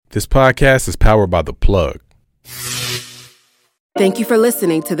This podcast is powered by The Plug. Thank you for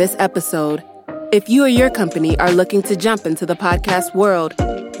listening to this episode. If you or your company are looking to jump into the podcast world,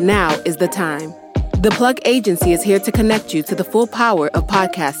 now is the time. The Plug Agency is here to connect you to the full power of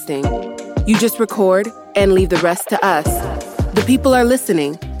podcasting. You just record and leave the rest to us. The people are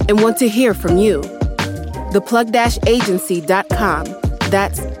listening and want to hear from you. theplug-agency.com.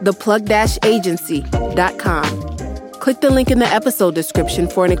 That's theplug-agency.com. Click the link in the episode description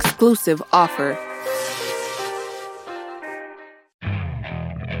for an exclusive offer.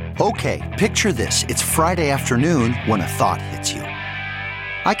 Okay, picture this. It's Friday afternoon when a thought hits you.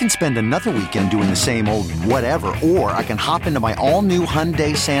 I can spend another weekend doing the same old whatever, or I can hop into my all-new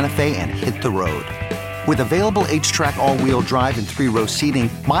Hyundai Santa Fe and hit the road. With available H-Track all-wheel drive and 3-row seating,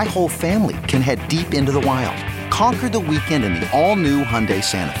 my whole family can head deep into the wild. Conquer the weekend in the all-new Hyundai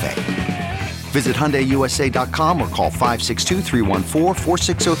Santa Fe. Visit HyundaiUSA.com or call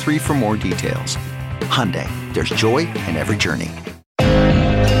 562-314-4603 for more details. Hyundai, there's joy in every journey.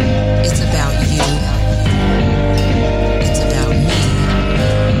 It's about you. It's about me.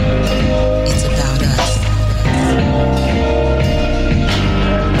 It's about us.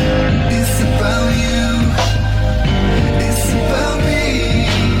 It's about you. It's about me.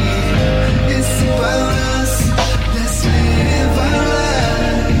 It's about us. Let's live our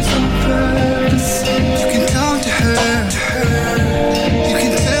lives on purpose. You can talk to her. You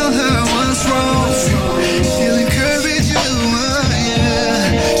can tell her what's wrong. She'll encourage you.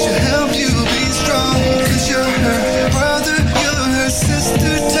 She'll help you be strong. 'Cause you're her brother, you're her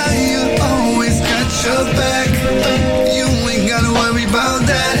sister. Tell you always got your back. You ain't gotta worry about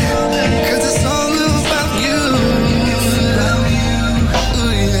that. 'Cause it's all about you. It's about you.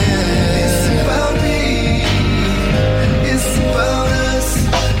 Ooh, yeah. It's about me. It's about us.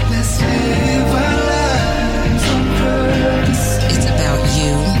 Let's live our lives on purpose. It's about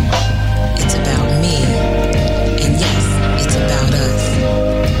you. It's about me. And yes, it's about us.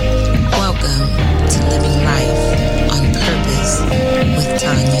 Welcome to Living Life on Purpose with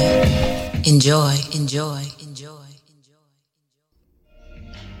Tanya. Enjoy, enjoy, enjoy, enjoy.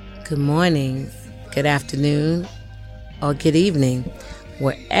 Good morning, good afternoon, or good evening.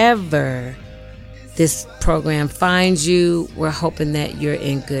 Wherever this program finds you, we're hoping that you're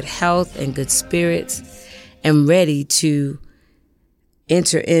in good health and good spirits and ready to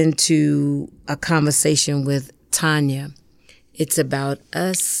enter into a conversation with Tanya. It's about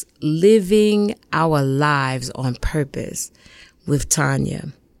us living our lives on purpose with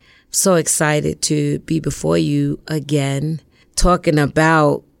Tanya. So excited to be before you again, talking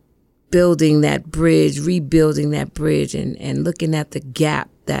about building that bridge, rebuilding that bridge, and looking at the gap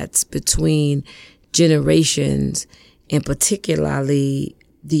that's between generations, and particularly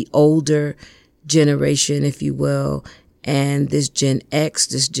the older generation, if you will, and this Gen X,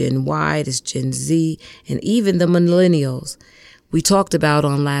 this Gen Y, this Gen Z, and even the millennials. We talked about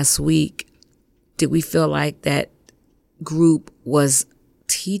on last week, did we feel like that group was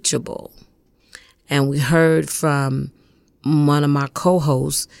teachable? And we heard from one of my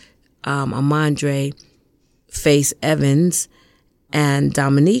co-hosts, Amandre Face Evans and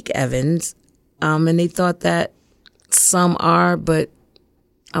Dominique Evans, and they thought that some are, but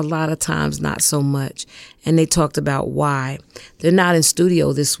a lot of times not so much. And they talked about why. They're not in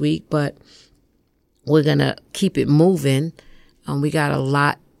studio this week, but we're going to keep it moving. We got a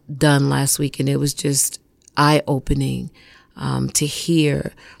lot done last week, and it was just eye-opening to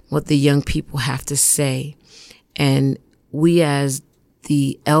hear what the young people have to say. And we as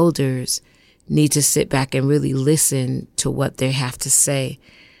the elders need to sit back and really listen to what they have to say,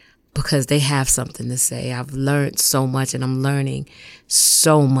 because they have something to say. I've learned so much, and I'm learning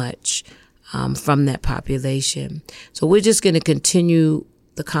so much from that population. So we're just going to continue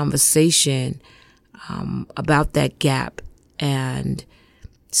the conversation about that gap and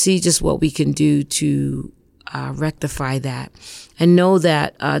see just what we can do to rectify that. And know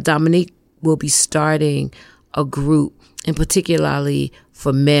that Dominique will be starting a group, and particularly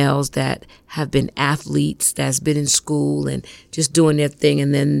for males that have been athletes, that's been in school and just doing their thing,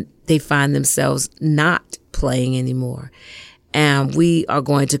 and then they find themselves not playing anymore. And we are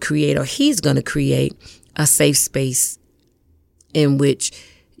going to create, or he's going to create, a safe space in which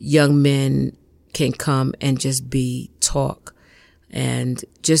young men can come and just talk and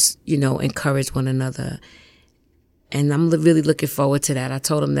just, encourage one another. And I'm really looking forward to that. I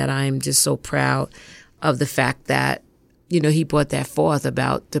told him that I'm just so proud of the fact that, he brought that forth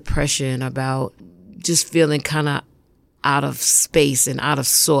about depression, about just feeling kind of out of space and out of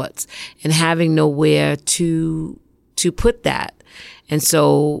sorts and having nowhere to put that. And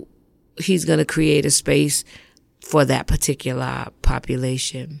so he's going to create a space for that particular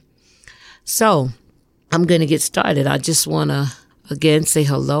population. So I'm going to get started. I just want to, again, say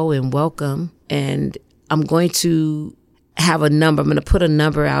hello and welcome. And I'm going to have a number. I'm going to put a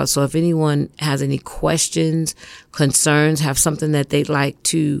number out. So if anyone has any questions, concerns, have something that they'd like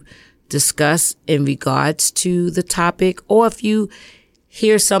to discuss in regards to the topic, or if you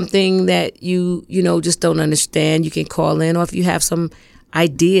hear something that you just don't understand, you can call in. Or if you have some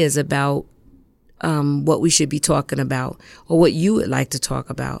ideas about what we should be talking about, or what you would like to talk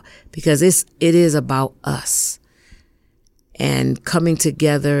about, because it is about us and coming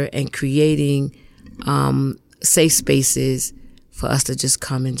together and creating safe spaces for us to just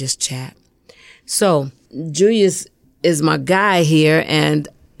come and just chat. So Julius is my guy here, and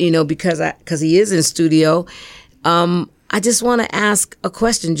because he is in studio, I just want to ask a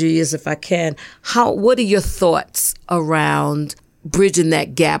question, Julius, if I can. What are your thoughts around bridging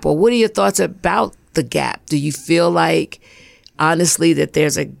that gap, or what are your thoughts about the gap? Do you feel like, honestly, that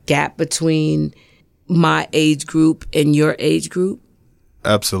there's a gap between my age group and your age group?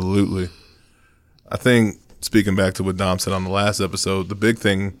 Absolutely. I think, speaking back to what Dom said on the last episode, the big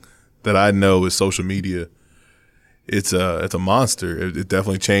thing that I know is social media. It's a monster. It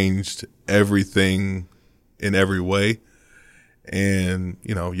definitely changed everything in every way. And,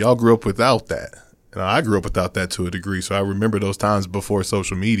 y'all grew up without that. I grew up without that to a degree. So I remember those times before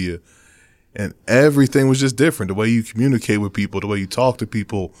social media, and everything was just different. The way you communicate with people, the way you talk to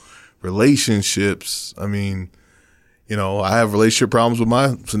people, relationships. I mean, I have relationship problems with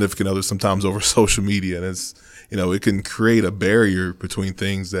my significant other sometimes over social media, and it's, it can create a barrier between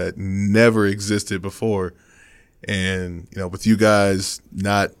things that never existed before. And, with you guys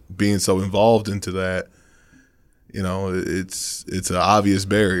not being so involved into that, it's an obvious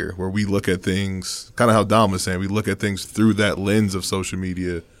barrier where we look at things, kind of how Dom was saying, we look at things through that lens of social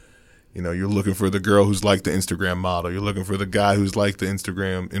media. You're looking for the girl who's like the Instagram model. You're looking for the guy who's like the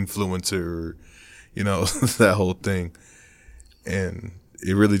Instagram influencer, that whole thing. And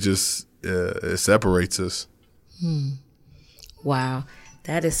it really just it separates us. Wow.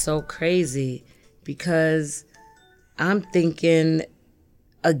 That is so crazy, because I'm thinking,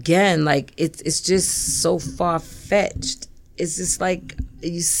 again, like it's just so far-fetched. It's just like, are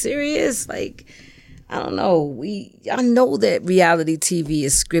you serious? Like, I don't know. I know that reality TV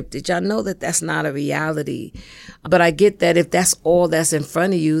is scripted. Y'all know that that's not a reality. But I get that if that's all that's in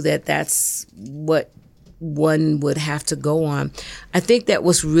front of you, that's what one would have to go on. I think that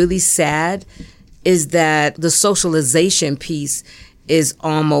what's really sad is that the socialization piece is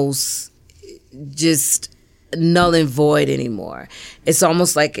almost just null and void anymore. It's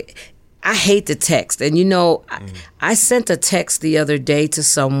almost like, I hate to text. And I sent a text the other day to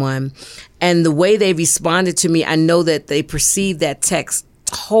someone, and the way they responded to me, I know that they perceived that text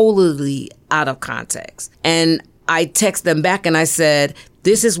totally out of context. And I text them back and I said,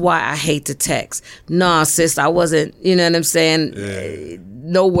 this is why I hate to text. Nah, sis, I wasn't, you know what I'm saying? Yeah.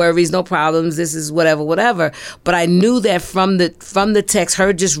 No worries, no problems. This is whatever. But I knew that from the text,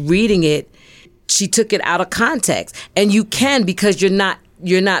 her just reading it, she took it out of context. And you can, because you're not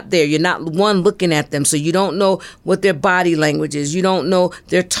there. You're not one looking at them. So you don't know what their body language is. You don't know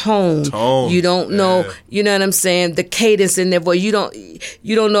their tone. You don't know, you know what I'm saying? The cadence in their voice. You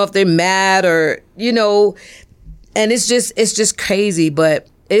don't know if they're mad or, and it's just crazy. But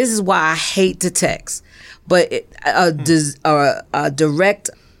this is why I hate to text. But a direct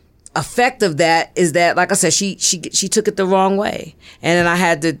effect of that is that, like I said, she took it the wrong way, and then I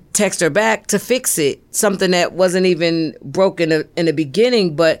had to text her back to fix it. Something that wasn't even broken in the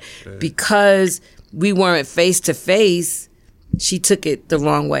beginning, but because we weren't face to face, she took it the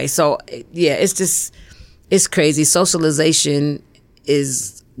wrong way. So yeah, it's crazy. Socialization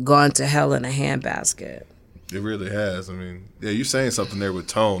is gone to hell in a handbasket. It really has. I mean, yeah, you're saying something there with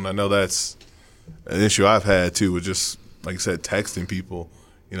tone. I know that's an issue I've had too, with just, like I said, texting people.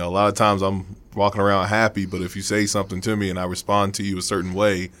 A lot of times I'm walking around happy, but if you say something to me and I respond to you a certain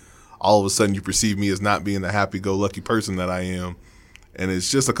way, all of a sudden you perceive me as not being the happy-go-lucky person that I am. And it's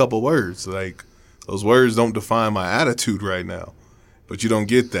just a couple words. Like, those words don't define my attitude right now. But you don't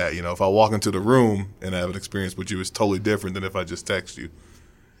get that. If I walk into the room and I have an experience with you, it's totally different than if I just text you.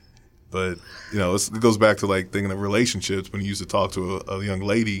 But, it goes back to, like, thinking of relationships. When you used to talk to a young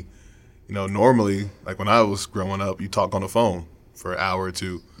lady, normally, like when I was growing up, you talk on the phone for an hour or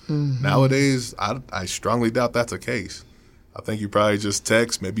two. Mm-hmm. Nowadays, I strongly doubt that's the case. I think you probably just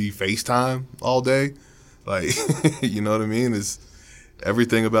text, maybe FaceTime all day. Like, you know what I mean? It's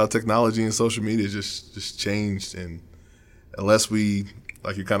everything about technology and social media just changed. And unless we,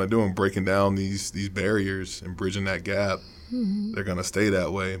 like you're kind of doing, breaking down these barriers and bridging that gap, they're going to stay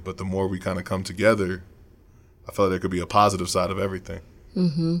that way. But the more we kind of come together, I feel like there could be a positive side of everything.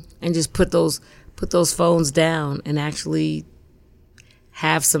 And just put those phones down and actually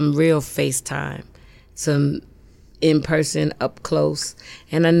have some real FaceTime, some in-person, up close.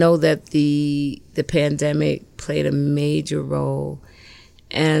 And I know that the pandemic played a major role.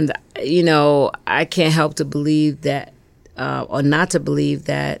 And, you know, I can't help to believe that, or not to believe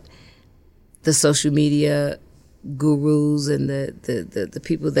that the social media gurus and the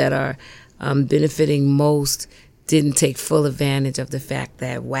people that are benefiting most didn't take full advantage of the fact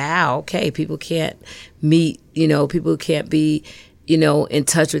that, wow, okay, people can't meet, you know, people can't be, you know, in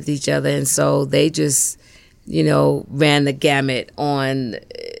touch with each other. And so they just, you know, ran the gamut on,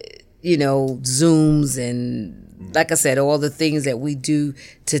 you know, Zooms and, like I said, all the things that we do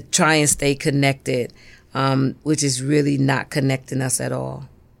to try and stay connected, which is really not connecting us at all.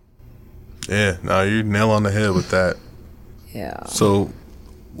 Yeah, no, you nail on the head with that. Yeah. So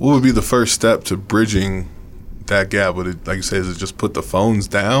what would be the first step to bridging that gap? Would it, like you said, is it just put the phones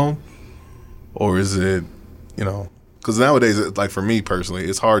down? Or is it, you know, because nowadays, like for me personally,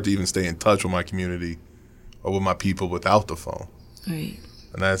 it's hard to even stay in touch with my community or with my people without the phone. Right.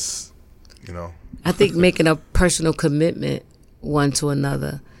 And that's, you know. I think making a personal commitment one to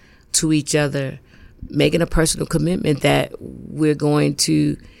another, to each other, making a personal commitment that we're going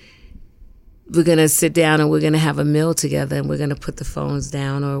to sit down and we're going to have a meal together and we're going to put the phones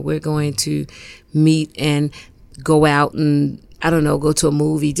down, or we're going to meet and go out and, I don't know, go to a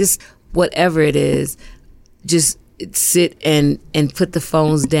movie, just whatever it is, just sit and put the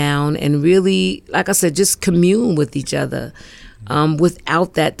phones down and really, like I said, just commune with each other.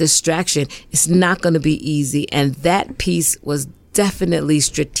 Without that distraction, it's not going to be easy. And that piece was definitely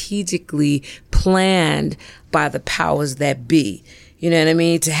strategically planned by the powers that be. You know what I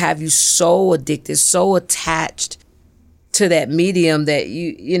mean? To have you so addicted, so attached to that medium that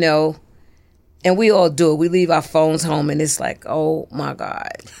you know, and we all do it. We leave our phones home and it's like, oh my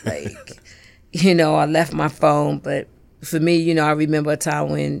God, like, you know, I left my phone. But for me, you know, I remember a time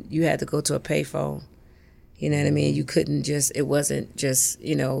when you had to go to a payphone. You know what I mean? You couldn't just, it wasn't just,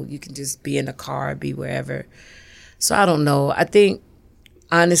 you know, you can just be in the car, be wherever. So I don't know. I think,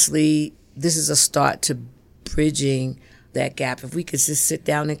 honestly, this is a start to bridging that gap. If we could just sit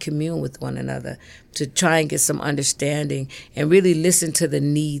down and commune with one another to try and get some understanding and really listen to the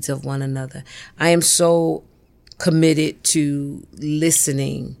needs of one another. I am so committed to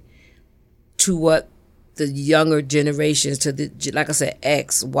listening to what the younger generations, to the, like I said,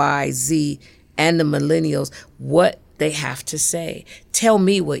 X, Y, Z, and the millennials, what they have to say. Tell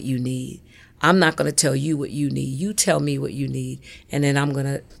me what you need. I'm not going to tell you what you need. You tell me what you need, and then I'm going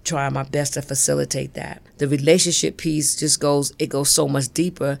to try my best to facilitate that. The relationship piece just goes so much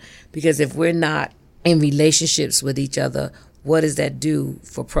deeper, because if we're not in relationships with each other, what does that do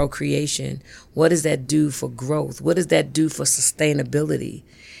for procreation? What does that do for growth? What does that do for sustainability?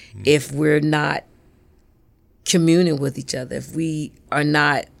 If we're not communing with each other, if we are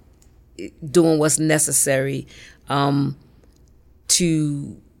not doing what's necessary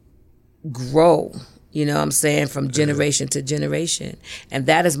to grow, you know what I'm saying, from generation to generation. And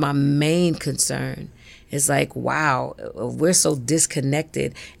that is my main concern. It's like, wow, we're so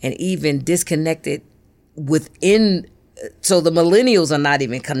disconnected, and even disconnected within. So the millennials are not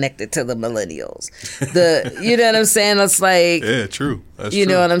even connected to the millennials. You know what I'm saying? It's like, yeah, true. That's you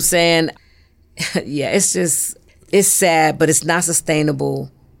true. know what I'm saying? Yeah, it's just, it's sad, but it's not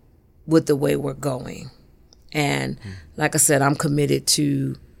sustainable with the way we're going. And like I said, I'm committed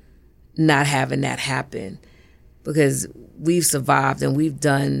to not having that happen, because we've survived and we've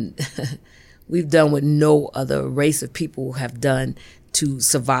done what no other race of people have done to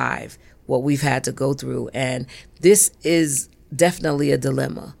survive what we've had to go through. And this is definitely a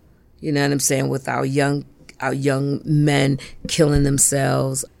dilemma, you know what I'm saying, with our young men killing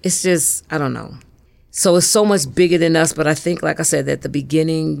themselves. It's just, I don't know. So it's so much bigger than us, but I think, like I said, that the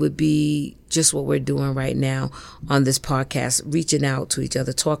beginning would be just what we're doing right now on this podcast, reaching out to each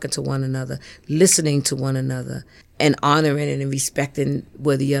other, talking to one another, listening to one another, and honoring and respecting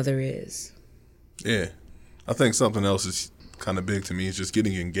where the other is. Yeah. I think something else is kind of big to me is just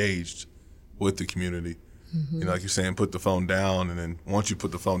getting engaged with the community. You know, like you're saying, put the phone down, and then once you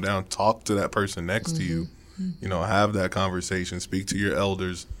put the phone down, talk to that person next to you. You know, have that conversation, speak to your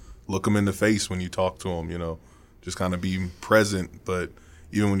elders, look them in the face when you talk to them, you know, just kind of be present. But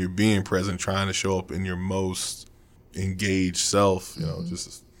even when you're being present, trying to show up in your most engaged self, you know,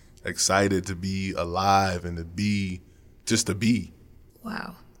 just excited to be alive and to be.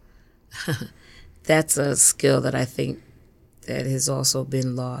 Wow. That's a skill that I think that has also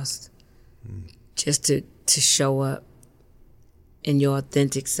been lost. Just to show up in your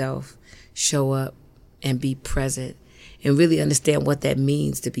authentic self, show up and be present and really understand what that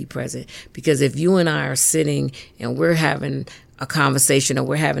means to be present. Because if you and I are sitting and we're having a conversation or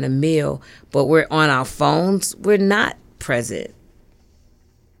we're having a meal, but we're on our phones, we're not present.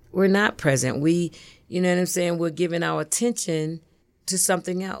 We're not present. You know what I'm saying? We're giving our attention to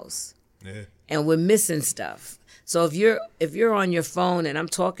something else. Yeah. And we're missing stuff. So if you're on your phone and I'm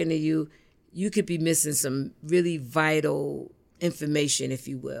talking to you, you could be missing some really vital information, if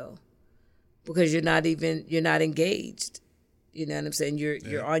you will, because you're not engaged. You know what I'm saying?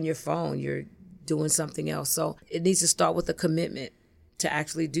 You're on your phone. You're doing something else. So it needs to start with a commitment to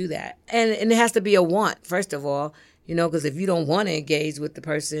actually do that. And it has to be a want, first of all, you know, because if you don't want to engage with the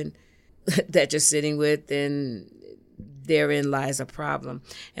person that you're sitting with, then therein lies a problem.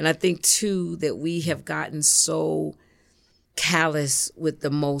 And I think, too, that we have gotten so callous with the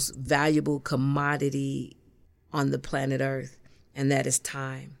most valuable commodity on the planet Earth, and that is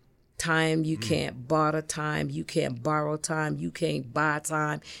time. Time, you can't barter time, you can't borrow time, you can't buy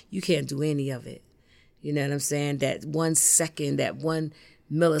time, you can't do any of it. You know what I'm saying? That 1 second, that 1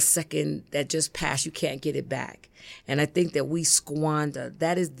 millisecond that just passed, you can't get it back. And I think that we squander.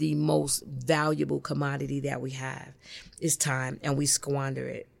 That is the most valuable commodity that we have, is time, and we squander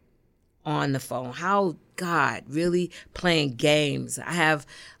it on the phone. How, God, really playing games. I have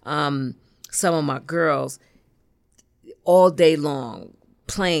some of my girls all day long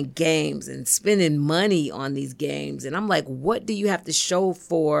playing games and spending money on these games. And I'm like, what do you have to show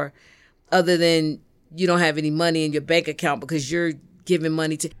for other than you don't have any money in your bank account because you're giving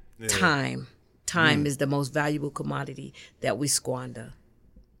money to time? Time is the most valuable commodity that we squander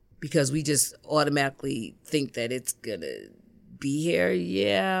because we just automatically think that it's going to be here.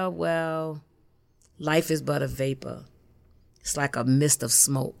 Yeah, well, life is but a vapor. It's like a mist of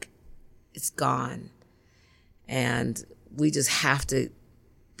smoke. It's gone. And we just have to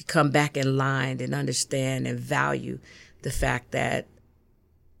come back in line and understand and value the fact that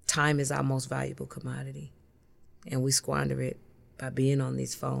time is our most valuable commodity. And we squander it by being on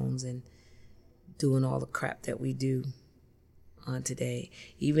these phones and doing all the crap that we do on today.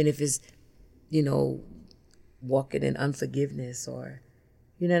 Even if it's, you know, walking in unforgiveness or,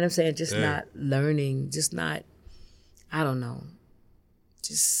 you know what I'm saying? Just not learning, just not, I don't know,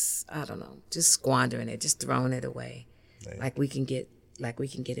 just squandering it, just throwing it away. Like we can get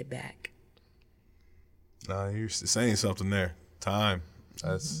it back. Nah, you're saying something there. Time.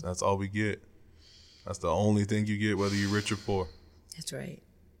 That's all we get. That's the only thing you get, whether you're rich or poor. That's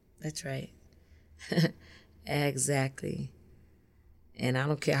right. Exactly. And I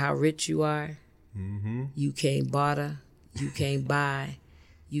don't care how rich you are. Mm-hmm. You can't barter. You can't buy.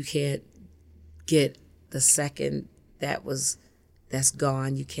 You can't get the second that's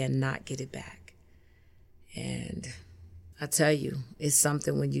gone. You cannot get it back. And I tell you, it's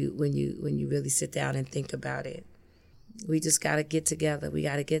something when you really sit down and think about it. We just got to get together. We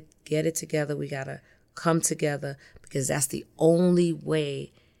got to get it together. We got to come together because that's the only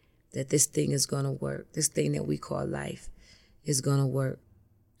way that this thing is going to work. This thing that we call life is going to work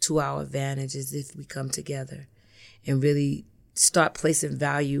to our advantages if we come together and really start placing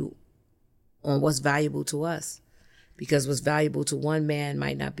value on what's valuable to us. Because what's valuable to one man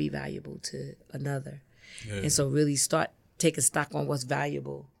might not be valuable to another. Yeah. And so really start taking stock on what's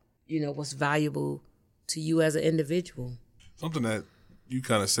valuable, what's valuable to you as an individual. Something that you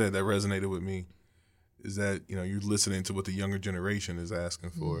kind of said that resonated with me is that, you're listening to what the younger generation is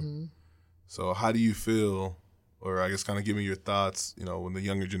asking for. Mm-hmm. So how do you feel, or I guess kind of give me your thoughts, when the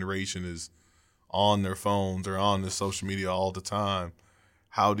younger generation is on their phones or on the social media all the time,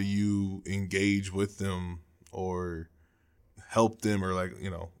 how do you engage with them or help them or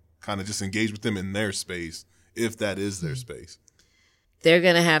kind of just engage with them in their space, if that is their space? They're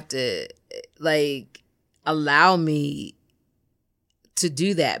going to have to allow me to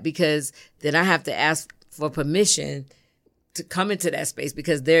do that, because then I have to ask for permission to come into that space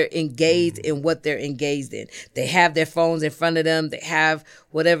because they're engaged in what they're engaged in. They have their phones in front of them. They have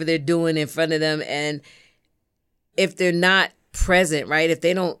whatever they're doing in front of them. And if they're not present, right, if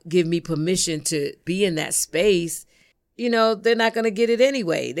they don't give me permission to be in that space, they're not going to get it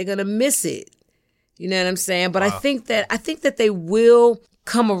anyway. They're going to miss it. You know what I'm saying? But wow. I think that they will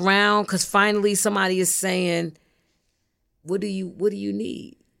come around because finally somebody is saying, what do you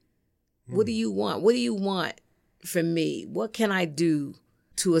need? What do you want? What do you want from me? What can I do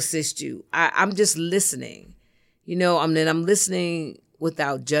to assist you? I'm just listening. I'm listening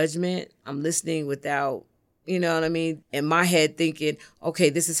without judgment. I'm listening without, in my head thinking,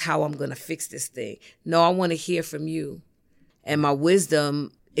 okay, this is how I'm going to fix this thing. No, I want to hear from you. And my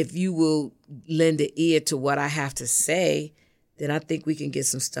wisdom, if you will lend an ear to what I have to say, then I think we can get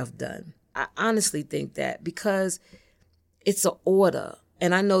some stuff done. I honestly think that because it's an order.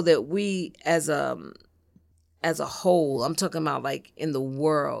 And I know that we as a whole, I'm talking about like in the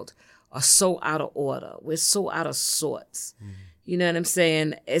world, are so out of order. We're so out of sorts. You know what I'm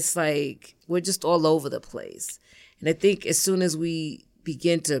saying? It's like we're just all over the place. And I think as soon as we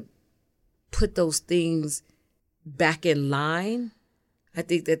begin to put those things back in line, I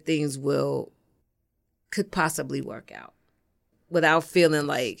think that things could possibly work out without feeling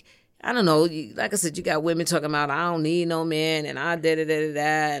like, I don't know, like I said, you got women talking about, I don't need no man and I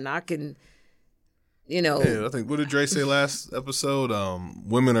da-da-da-da-da and I can, you know. Yeah, I think, what did Dre say last episode?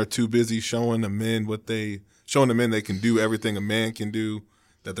 Women are too busy showing the men they can do everything a man can do,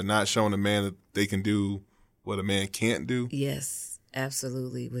 that they're not showing the man that they can do what a man can't do. Yes,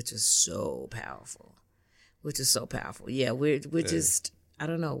 absolutely, which is so powerful. Yeah, we're just, I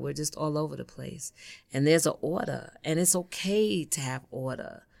don't know, we're just all over the place. And there's an order, and it's okay to have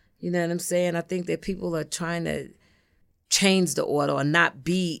order. You know what I'm saying? I think that people are trying to change the order or not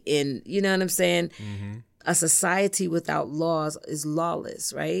be in, you know what I'm saying? Mm-hmm. A society without laws is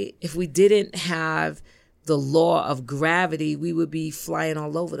lawless, right? If we didn't have the law of gravity, we would be flying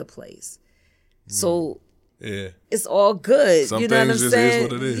all over the place. So it's all good. Some you know what I'm things just saying?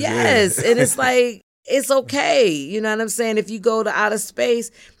 is what it is. Yes. And it's like, it's okay. You know what I'm saying? If you go to outer space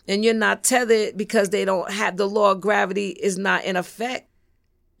and you're not tethered because they don't have the law of gravity is not in effect.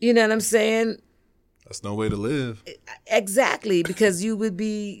 You know what I'm saying? That's no way to live. Exactly, because we would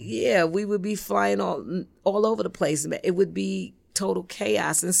be flying all over the place. It would be total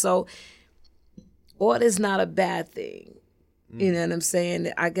chaos. And so order is not a bad thing. You know what I'm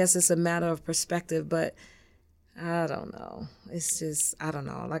saying? I guess it's a matter of perspective, but I don't know. It's just, I don't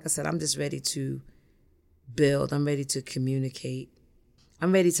know. Like I said, I'm just ready to build. I'm ready to communicate.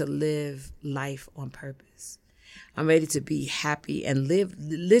 I'm ready to live life on purpose. I'm ready to be happy and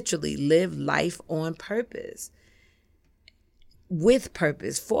literally live life on purpose. With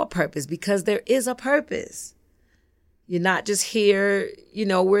purpose, for purpose, because there is a purpose. You're not just here,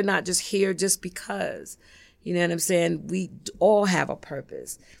 we're not just here just because. You know what I'm saying? We all have a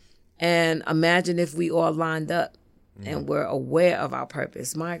purpose. And imagine if we all lined up and were aware of our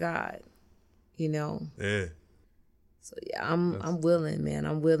purpose. My God, Yeah. So yeah, I'm willing, man.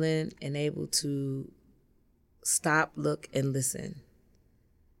 I'm willing and able to stop, look, and listen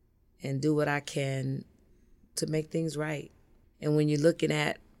and do what I can to make things right. And when you're looking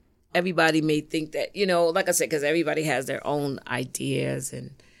at, everybody may think that, like I said, because everybody has their own ideas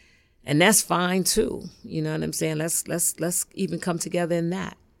and that's fine too. You know what I'm saying? Let's even come together in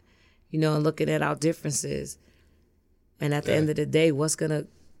that, and looking at our differences. And at the end of the day, what's going to,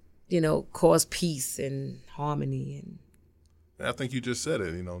 cause peace and harmony. And I think you just said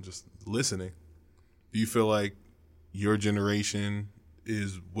it, just listening. Do you feel like your generation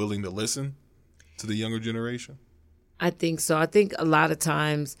is willing to listen to the younger generation? I think so. I think a lot of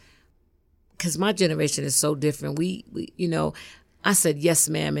times, because my generation is so different, we I said yes,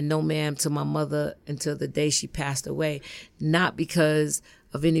 ma'am, and no, ma'am to my mother until the day she passed away, not because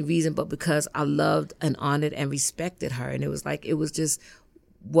of any reason, but because I loved and honored and respected her. And it was just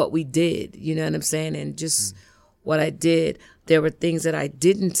what we did, you know what I'm saying? And just what I did. There were things that I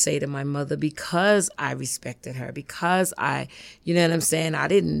didn't say to my mother because I respected her, because you know what I'm saying? I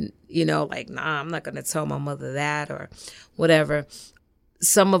didn't, I'm not going to tell my mother that or whatever.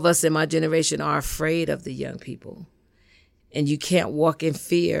 Some of us in my generation are afraid of the young people. And you can't walk in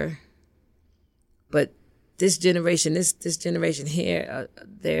fear. But this generation here,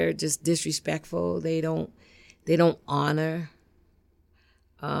 they're just disrespectful. They don't honor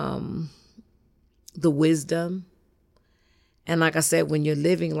the wisdom. And like I said, when you're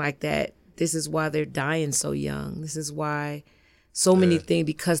living like that, this is why they're dying so young. This is why so many things,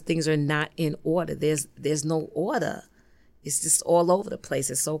 because things are not in order. There's no order. It's just all over the place.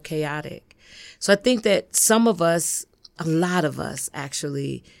 It's so chaotic. So I think that some of us, a lot of us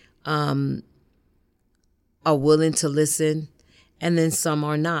actually, are willing to listen, and then some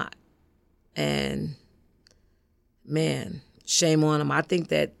are not. And man, shame on them. I think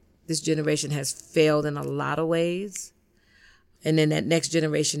that this generation has failed in a lot of ways. And then that next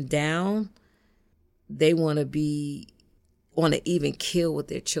generation down, they want to even kill with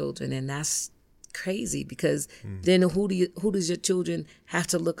their children. And that's crazy, because then who does your children have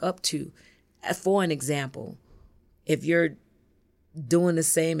to look up to? For an example, if you're doing the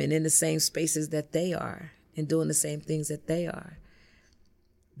same and in the same spaces that they are and doing the same things that they are,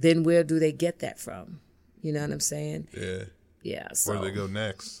 then where do they get that from? You know what I'm saying? Yeah. Yeah. So where do they go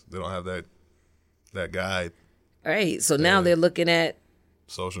next? They don't have that guide. All right. So now they're looking at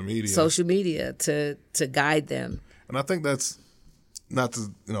social media to guide them. And I think that's not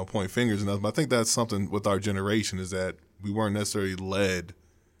to point fingers and nothing, but I think that's something with our generation is that we weren't necessarily led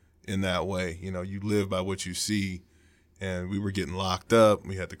in that way. You live by what you see, and we were getting locked up.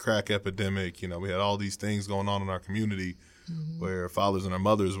 We had the crack epidemic. We had all these things going on in our community where fathers and our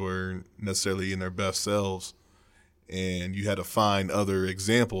mothers weren't necessarily in their best selves, and you had to find other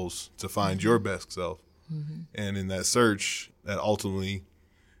examples to find your best self. And in that search, that ultimately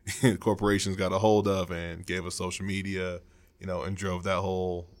corporations got a hold of and gave us social media, and drove that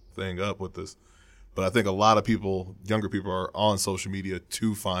whole thing up with us. But I think a lot of people, younger people, are on social media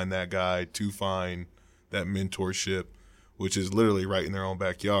to find that guy, to find that mentorship, which is literally right in their own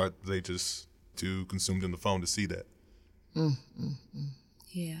backyard. They just too consumed in the phone to see that.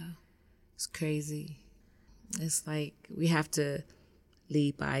 Yeah, it's crazy. It's like we have to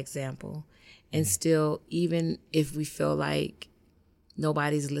lead by example. And still, even if we feel like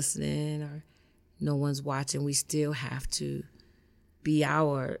nobody's listening or no one's watching, we still have to be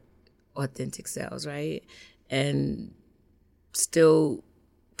our authentic selves, right? And still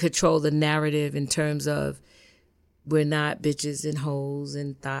control the narrative in terms of we're not bitches and hoes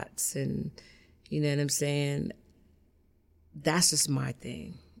and thoughts and, you know what I'm saying? That's just my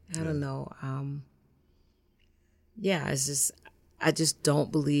thing. I don't know. It's just, I just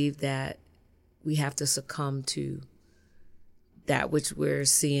don't believe that we have to succumb to that which we're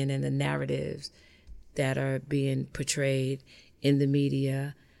seeing in the narratives that are being portrayed in the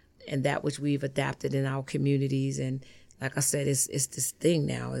media and that which we've adapted in our communities. And like I said, it's this thing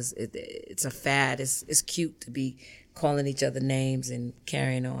now. It's a fad. It's cute to be calling each other names and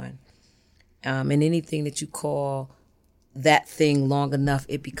carrying on. And anything that you call that thing long enough,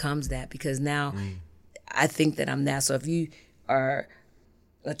 it becomes that, because now I think that I'm that. So if you are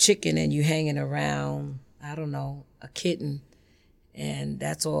a chicken and you hanging around, I don't know, a kitten, and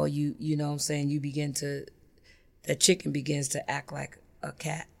that's all you know what I'm saying, you begin to, that chicken begins to act like a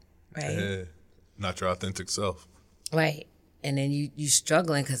cat, right? Yeah. Not your authentic self. Right. And then you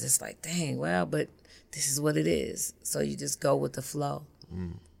struggling because it's like, dang, well, but this is what it is. So you just go with the flow.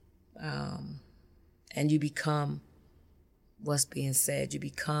 And you become what's being said. You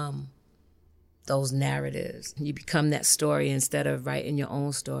become those narratives. You become that story instead of writing your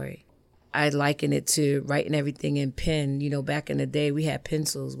own story. I liken it to writing everything in pen. You know, back in the day, we had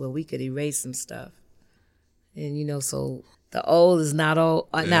pencils where we could erase some stuff. And, you know, so the old is not all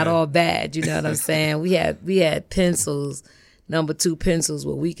bad. You know what I'm saying? We had pencils, number 2 pencils,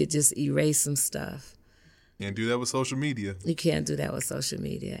 where we could just erase some stuff. Can't do that with social media. You can't do that with social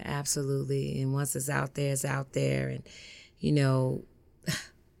media. Absolutely. And once it's out there, it's out there. And, you know,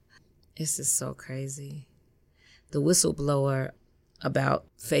 it's just so crazy. The whistleblower about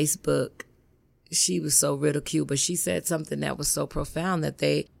Facebook, she was so ridiculed, but she said something that was so profound,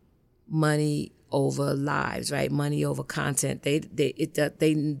 that money over lives, right? Money over content.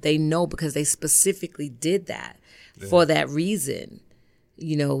 They know, because they specifically did that for that reason,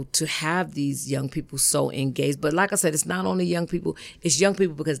 you know, to have these young people so engaged. But like I said, it's not only young people, it's young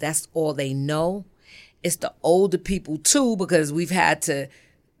people because that's all they know. It's the older people too, because we've had to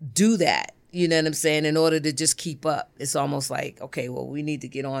do that, you know what I'm saying, in order to just keep up. It's almost like, okay, well, we need to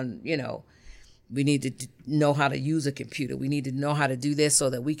get on, you know, we need to know how to use a computer. We need to know how to do this so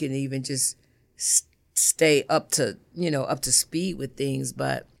that we can even just stay up to speed with things.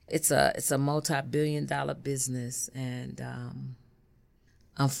 But it's a multi-billion-dollar business, and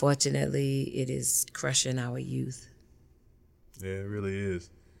unfortunately, it is crushing our youth. Yeah, it really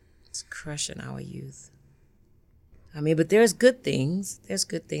is. It's crushing our youth. I mean, but there's good things. There's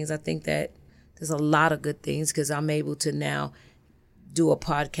good things. I think that there's a lot of good things, because I'm able to now do a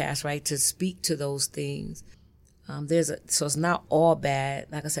podcast, right, to speak to those things. So it's not all bad,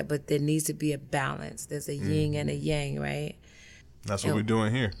 like I said, but there needs to be a balance. There's a yin and a yang, right? That's what we're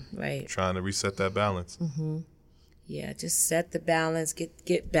doing here. Right. Trying to reset that balance. Yeah, just set the balance,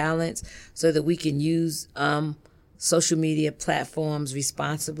 get balance, so that we can use social media platforms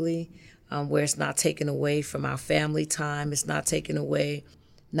responsibly, where it's not taken away from our family time. It's not taken away,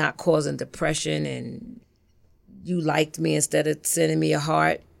 not causing depression, and you liked me instead of sending me a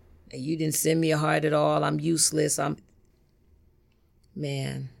heart, and you didn't send me a heart at all. I'm useless.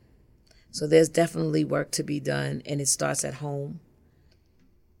 Man. So there's definitely work to be done, and it starts at home.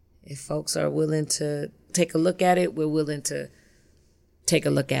 If folks are willing to take a look at it, we're willing to take a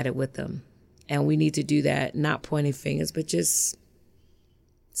look at it with them. And we need to do that, not pointing fingers, but just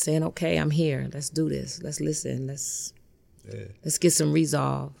saying, okay, I'm here. Let's do this. Let's listen. Let's get some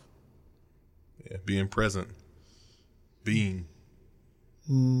resolve. Yeah, being present. Being.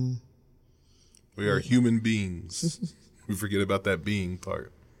 We are human beings. We forget about that being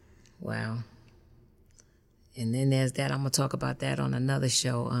part. Wow. And then there's that. I'm going to talk about that on another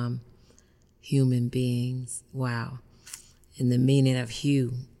show. Human beings. Wow. And the meaning of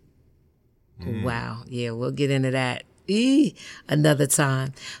hue. Wow. Yeah, we'll get into that another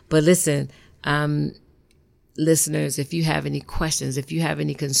time. But listen, listeners, if you have any questions, if you have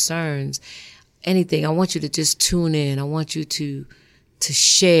any concerns, anything, I want you to just tune in. I want you to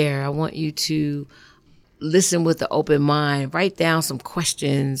share. I want you to listen with an open mind. Write down some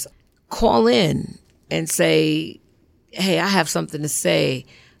questions. Call in and say, hey, I have something to say.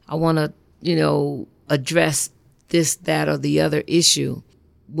 I want to, address this, that, or the other issue.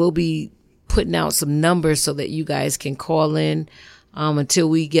 We'll be putting out some numbers so that you guys can call in until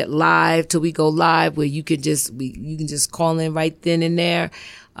we get live, till we go live, where you can just call in right then and there.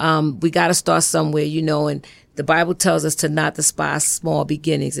 We got to start somewhere, and the Bible tells us to not despise small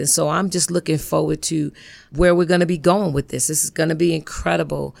beginnings. And so I'm just looking forward to where we're going to be going with this. This is going to be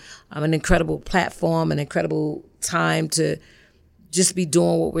incredible. An incredible platform, an incredible time to just be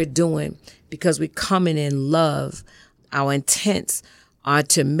doing what we're doing because we're coming in love. Our intents are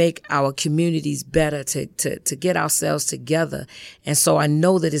to make our communities better, to get ourselves together. And so I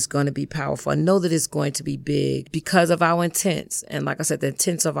know that it's going to be powerful. I know that it's going to be big because of our intents. And like I said, the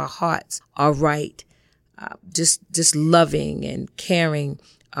intents of our hearts are right. Just loving and caring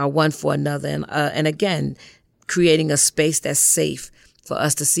one for another. And again, creating a space that's safe for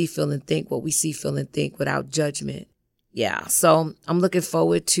us to see, feel, and think what we see, feel, and think without judgment. Yeah. So I'm looking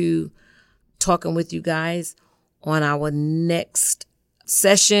forward to talking with you guys on our next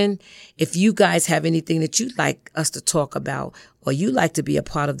session. If you guys have anything that you'd like us to talk about or you'd like to be a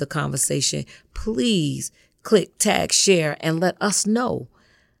part of the conversation, please click, tag, share, and let us know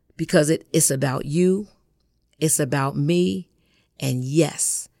because it's about you. It's about me. And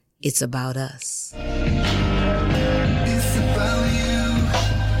yes, it's about us. It's about you.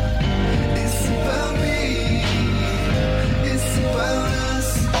 It's about me. It's about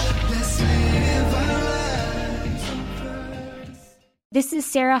us. Let's live our lives on purpose. This is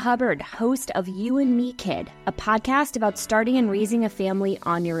Sarah Hubbard, host of You and Me Kid, a podcast about starting and raising a family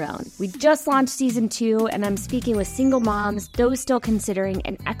on your own. We just launched season 2, and I'm speaking with single moms, those still considering,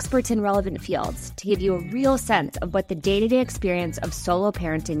 and experts in relevant fields to give you a real sense of what the day-to-day experience of solo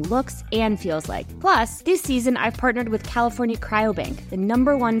parenting looks and feels like. Plus, this season, I've partnered with California Cryobank, the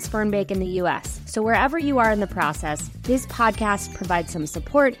 #1 sperm bank in the U.S. So wherever you are in the process, this podcast provides some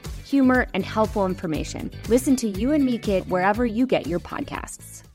support, humor, and helpful information. Listen to You and Me Kid wherever you get your podcasts.